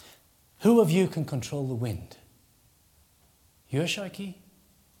 Who of you can control the wind? You, Shaiki?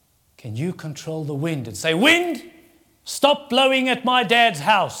 Can you control the wind and say, wind, stop blowing at my dad's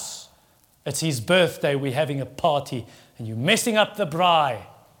house. It's his birthday, we're having a party, and you're messing up the braai.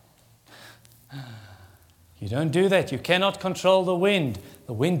 You don't do that. You cannot control the wind.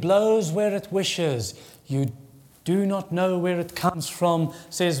 The wind blows where it wishes. You do not know where it comes from,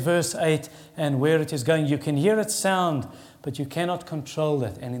 says verse 8, and where it is going. You can hear its sound, but you cannot control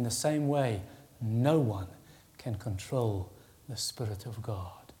it. And in the same way, no one can control the Spirit of God.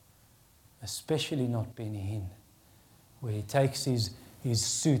 Especially not Benny Hinn, where he takes his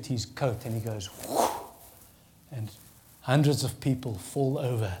suit, his coat, and he goes, whoosh, and hundreds of people fall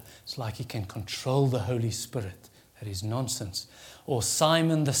over. It's like he can control the Holy Spirit. That is nonsense. Or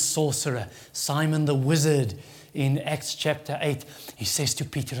Simon the sorcerer, Simon the wizard in Acts chapter 8. He says to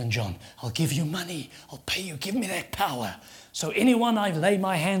Peter and John, I'll give you money, I'll pay you, give me that power. So anyone I lay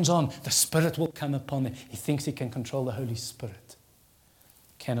my hands on, the Spirit will come upon them. He thinks he can control the Holy Spirit.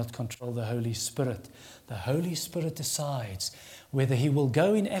 Cannot control the Holy Spirit. The Holy Spirit decides whether he will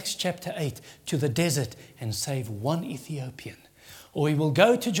go in Acts chapter 8 to the desert and save one Ethiopian, or he will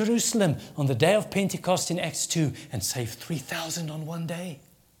go to Jerusalem on the day of Pentecost in Acts 2 and save 3,000 on one day.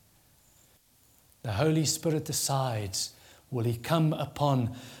 The Holy Spirit decides, will he come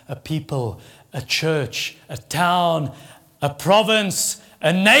upon a people, a church, a town, a province,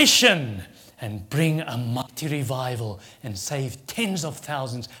 a nation, and bring a mighty revival and save tens of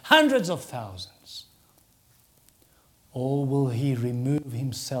thousands, hundreds of thousands? Or will he remove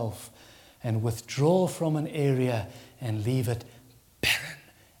himself and withdraw from an area and leave it barren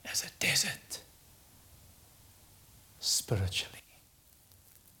as a desert? Spiritually.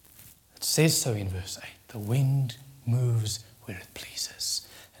 It says so in verse 8. The wind moves where it pleases.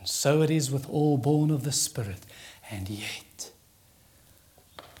 And so it is with all born of the Spirit. And yet,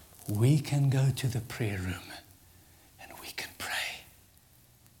 we can go to the prayer room and we can pray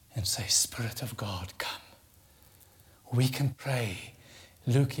and say, Spirit of God, come. We can pray.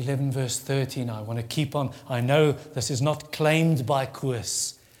 Luke 11 verse 13, I want to keep on. I know this is not claimed by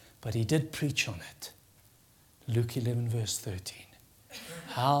Koos, but he did preach on it. Luke 11 verse 13.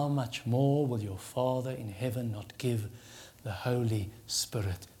 How much more will your Father in heaven not give the Holy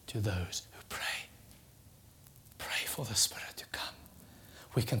Spirit to those who pray? Pray for the Spirit to come.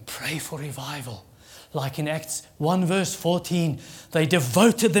 We can pray for revival. Like in Acts 1 verse 14, they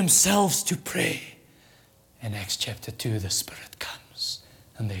devoted themselves to prayer. In Acts chapter 2, the Spirit comes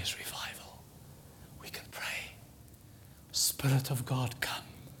and there's revival. We can pray. Spirit of God, come.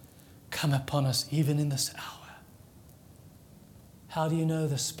 Come upon us even in this hour. How do you know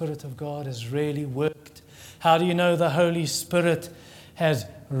the Spirit of God has really worked? How do you know the Holy Spirit has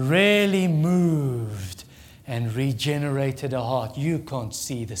really moved and regenerated a heart? You can't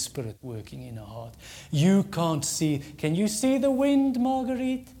see the Spirit working in a heart. You can't see. Can you see the wind,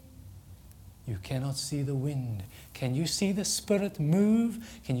 Marguerite? You cannot see the wind. Can you see the Spirit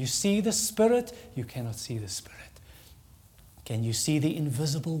move? Can you see the Spirit? You cannot see the Spirit. Can you see the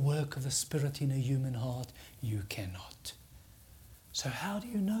invisible work of the Spirit in a human heart? You cannot. So how do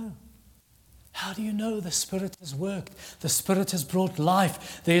you know? How do you know the Spirit has worked? The Spirit has brought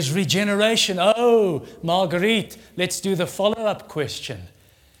life. There's regeneration. Oh, Marguerite, let's do the follow-up question.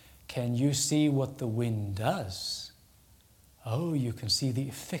 Can you see what the wind does? Oh, you can see the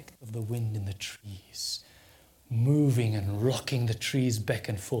effect of the wind in the trees, moving and rocking the trees back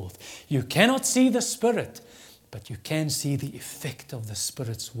and forth. You cannot see the Spirit, but you can see the effect of the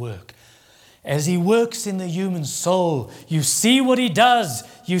Spirit's work. As he works in the human soul, you see what he does.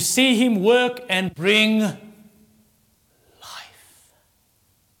 You see him work and bring life.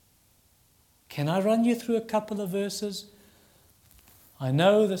 Can I run you through a couple of verses? I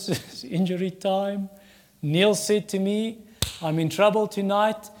know this is injury time. Neil said to me, I'm in trouble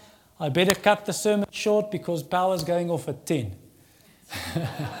tonight. I better cut the sermon short because power's going off at 10.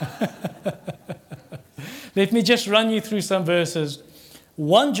 Let me just run you through some verses.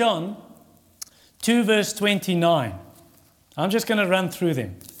 1 John 2 verse 29. I'm just going to run through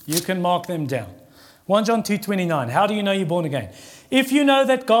them. You can mark them down. 1 John 2:29. How do you know you're born again? If you know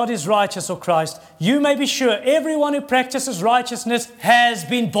that God is righteous, or Christ, you may be sure everyone who practices righteousness has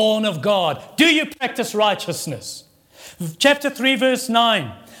been born of God. Do you practice righteousness? Chapter 3 verse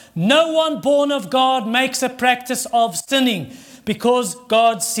 9. No one born of God makes a practice of sinning, because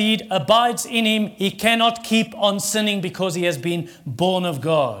God's seed abides in him. He cannot keep on sinning because he has been born of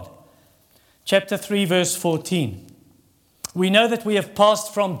God. Chapter 3 verse 14. We know that we have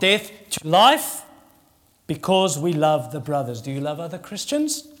passed from death to life because we love the brothers. Do you love other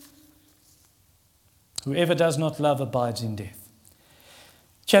Christians? Whoever does not love abides in death.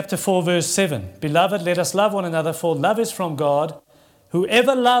 Chapter 4 verse 7. Beloved, let us love one another, for love is from God.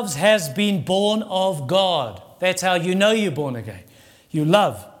 Whoever loves has been born of God. That's how you know you're born again. You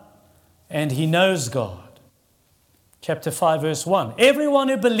love, and he knows God. Chapter 5, verse 1. Everyone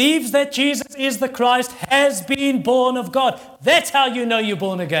who believes that Jesus is the Christ has been born of God. That's how you know you're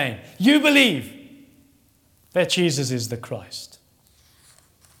born again. You believe that Jesus is the Christ.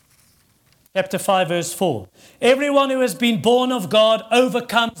 Chapter 5, verse 4. Everyone who has been born of God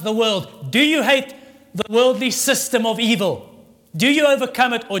overcomes the world. Do you hate the worldly system of evil? Do you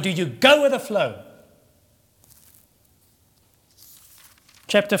overcome it, or do you go with the flow?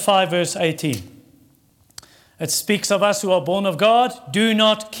 Chapter 5, verse 18. It speaks of us who are born of God. Do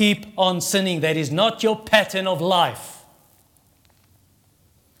not keep on sinning. That is not your pattern of life.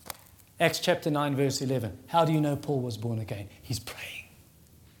 Acts chapter 9, verse 11. How do you know Paul was born again? He's praying.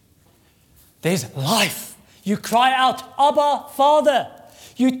 There's life. You cry out, Abba, Father.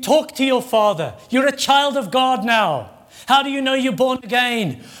 You talk to your Father. You're a child of God now. How do you know you're born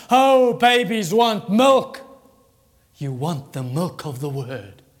again? Oh, babies want milk. You want the milk of the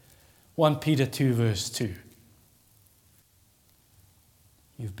Word. 1 Peter 2, verse 2.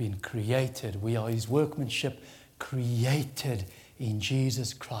 You've been created. We are His workmanship, created in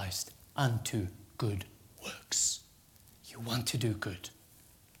Jesus Christ unto good works. You want to do good.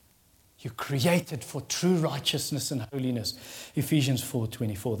 You're created for true righteousness and holiness. Ephesians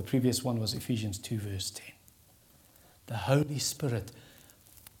 4:24. The previous one was Ephesians 2, verse 10. The Holy Spirit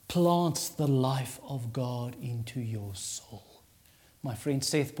plants the life of God into your soul. My friend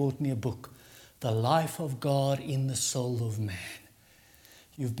Seth bought me a book, The Life of God in the Soul of Man.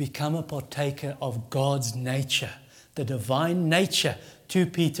 You've become a partaker of God's nature, the divine nature. 2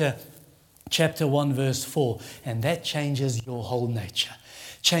 Peter chapter 1, verse 4. And that changes your whole nature,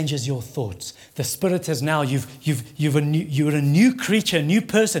 changes your thoughts. The Spirit has now, you're a new creature, a new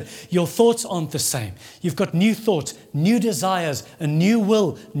person. Your thoughts aren't the same. You've got new thoughts, new desires, a new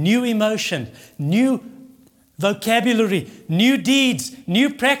will, new emotion, new vocabulary, new deeds,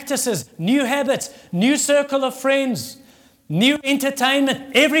 new practices, new habits, new circle of friends, new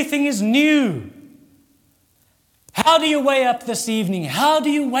entertainment. Everything is new. How do you weigh up this evening? How do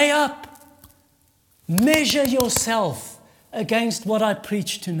you weigh up? Measure yourself against what I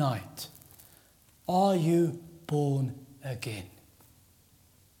preach tonight. Are you born again?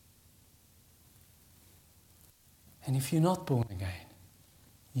 And if you're not born again,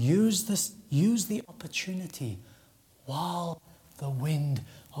 use the opportunity while the wind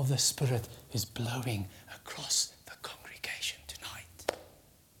of the Spirit is blowing across the congregation tonight.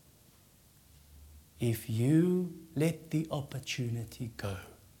 If you let the opportunity go,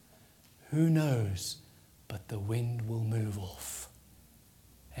 who knows, but the wind will move off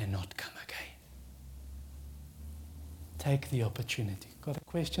and not come again. Take the opportunity. Got a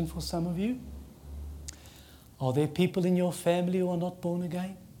question for some of you? Are there people in your family who are not born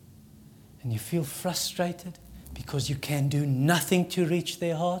again? And you feel frustrated because you can do nothing to reach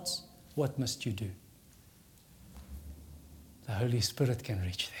their hearts? What must you do? The Holy Spirit can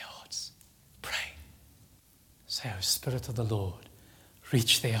reach their hearts. Pray. Say, "Oh, Spirit of the Lord,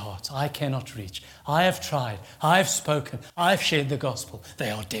 reach their hearts. I cannot reach. I have tried. I have spoken. I have shared the gospel.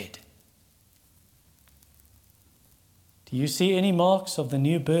 They are dead." Do you see any marks of the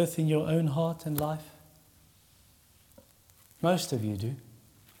new birth in your own heart and life? Most of you do.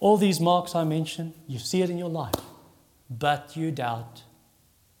 All these marks I mentioned, you see it in your life. But you doubt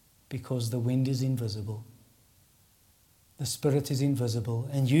because the wind is invisible. The Spirit is invisible,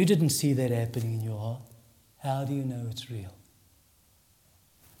 and you didn't see that happening in your heart. How do you know it's real?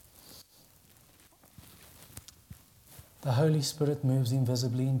 The Holy Spirit moves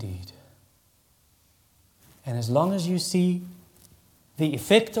invisibly indeed. And as long as you see the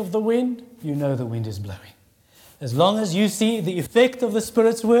effect of the wind, you know the wind is blowing. As long as you see the effect of the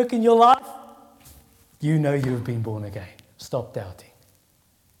Spirit's work in your life, you know you have been born again. Stop doubting.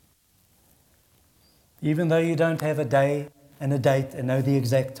 Even though you don't have a day and a date and know the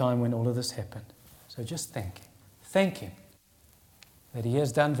exact time when all of this happened. So just thank Him. Thank Him that He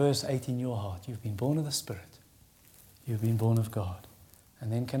has done verse 8 in your heart. You've been born of the Spirit. You've been born of God.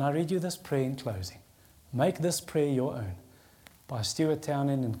 And then can I read you this prayer in closing? Make this prayer your own by Stuart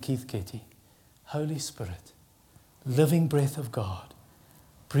Townend and Keith Getty. Holy Spirit, living breath of God,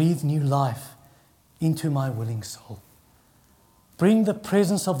 breathe new life into my willing soul. Bring the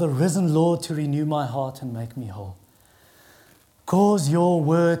presence of the risen Lord to renew my heart and make me whole. Cause your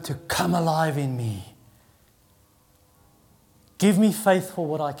word to come alive in me. Give me faith for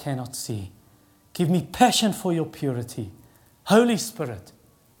what I cannot see. Give me passion for your purity. Holy Spirit,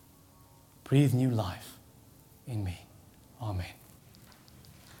 breathe new life in me. Amen.